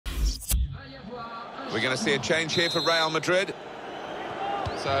We're going to see a change here for Real Madrid.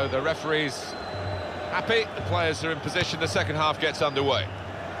 So the referee's happy, the players are in position, the second half gets underway.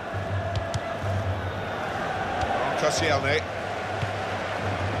 Koscielny.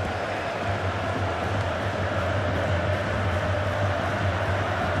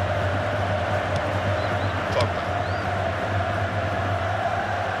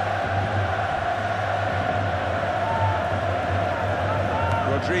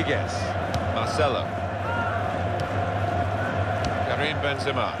 Rodriguez, Marcelo, Karim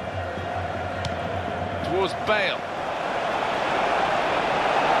Benzema, towards Bale.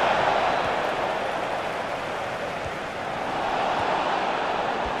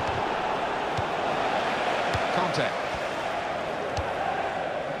 Conte,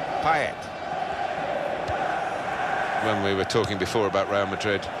 Payet. When we were talking before about Real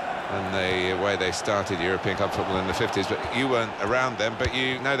Madrid and the way they started European club football in the 50s, but you weren't around then, but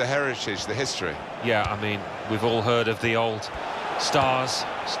you know the heritage, the history. Yeah, I mean, we've all heard of the old stars,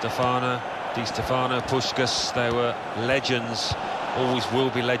 Stefano, Di Stefano, Puskas. They were legends, always will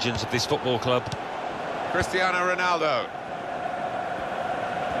be legends of this football club. Cristiano Ronaldo.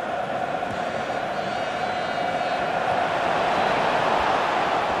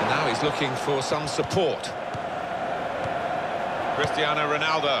 And now he's looking for some support. Cristiano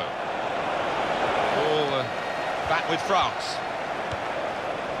Ronaldo. Ball back with France.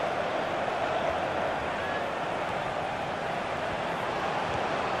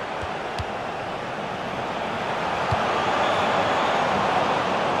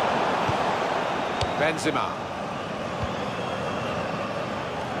 Benzema.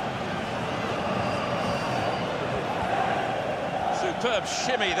 Superb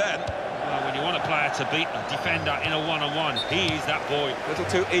shimmy then. Well, when you want a player to beat a defender in a one-on-one, he's that boy. A little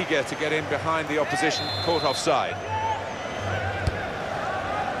too eager to get in behind the opposition, caught offside.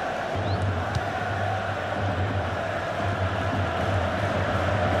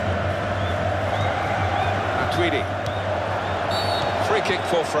 Matuidi. Free kick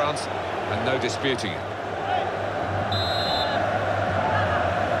for France, and no disputing it.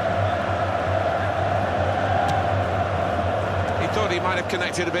 Thought he might have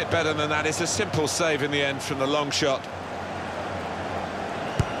connected a bit better than that. It's a simple save in the end from the long shot.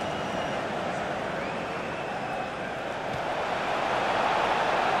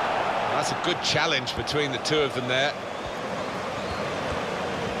 That's a good challenge between the two of them there.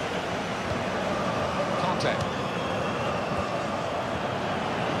 Conte.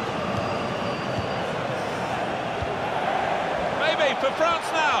 Maybe for France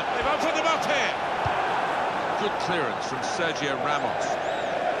now. They've opened them up here. Good clearance from Sergio Ramos.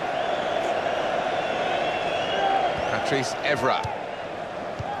 Patrice Evra.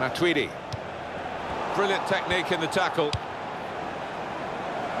 Matuidi. Brilliant technique in the tackle.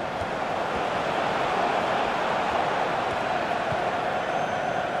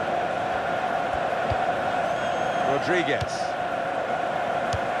 Rodriguez.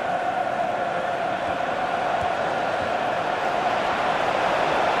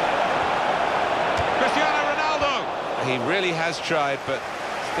 He really has tried, but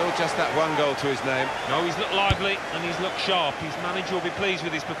still just that one goal to his name. No, he's looked lively and he's looked sharp. His manager will be pleased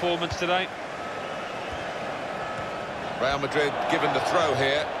with his performance today. Real Madrid given the throw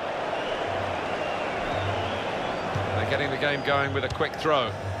here. They're getting the game going with a quick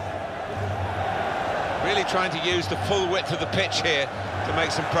throw. Really trying to use the full width of the pitch here to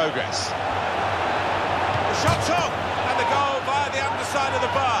make some progress. The shot's on, and the goal via the underside of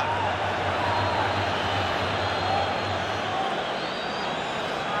the bar.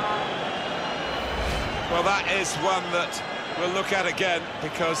 Well, that is one that we'll look at again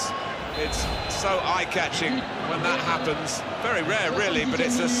because it's so eye-catching when that happens. Very rare, really, but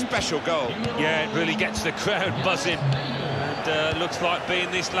it's a special goal. Yeah, it really gets the crowd buzzing. And looks like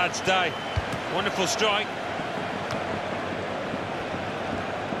being this lad's day. Wonderful strike.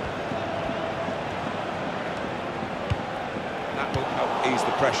 That will help ease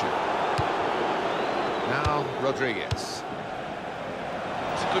the pressure. Now, Rodriguez.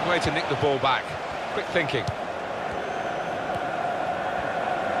 It's a good way to nick the ball back. Quick thinking.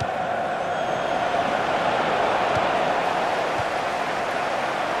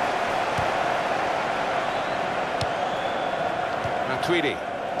 Matuidi.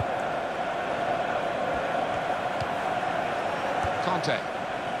 Conte.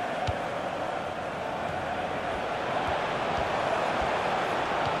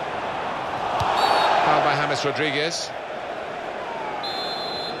 Fouled by James Rodriguez.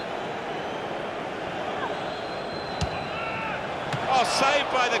 Oh,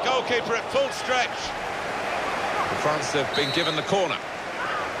 saved by the goalkeeper at full stretch. France have been given the corner.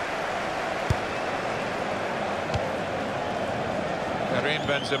 Karim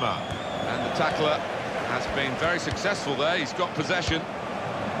Benzema. And the tackler has been very successful there. He's got possession.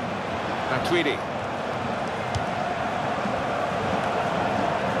 Matuidi.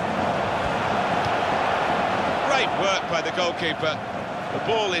 Great work by the goalkeeper. The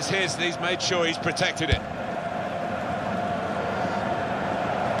ball is his and he's made sure he's protected it.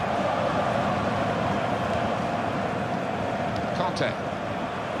 Conte.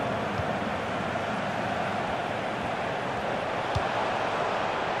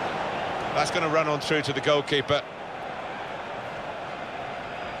 That's going to run on through to the goalkeeper.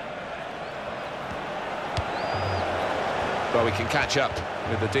 Well, we can catch up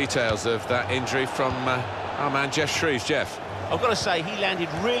with the details of that injury from our man Jeff Shreves. Jeff. I've got to say, he landed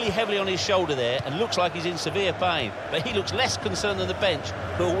really heavily on his shoulder there and looks like he's in severe pain. But he looks less concerned than the bench,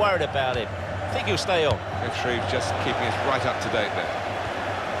 who are worried about him. I think he'll stay on. Jeff Shreves just keeping us right up to date there.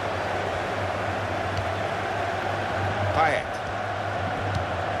 Payet.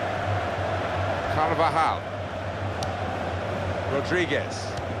 Carvajal. Rodriguez.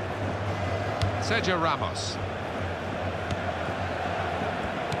 Sergio Ramos.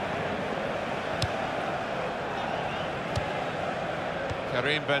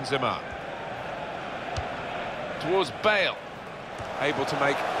 Karim Benzema. Towards Bale. Able to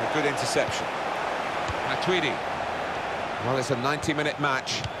make a good interception. Matuidi. Well, it's a 90-minute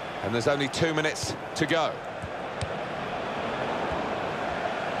match, and there's only 2 minutes to go.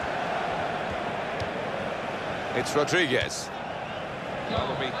 It's Rodriguez.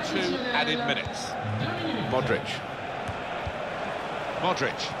 That'll be 2 added minutes. Modric.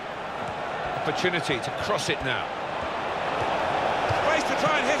 Modric. Opportunity to cross it now. Space to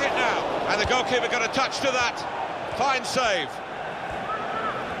try and hit it now. And the goalkeeper got a touch to that. Fine save.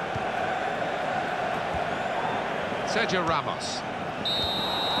 Sergio Ramos.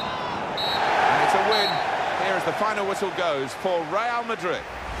 And it's a win. Here as the final whistle goes for Real Madrid.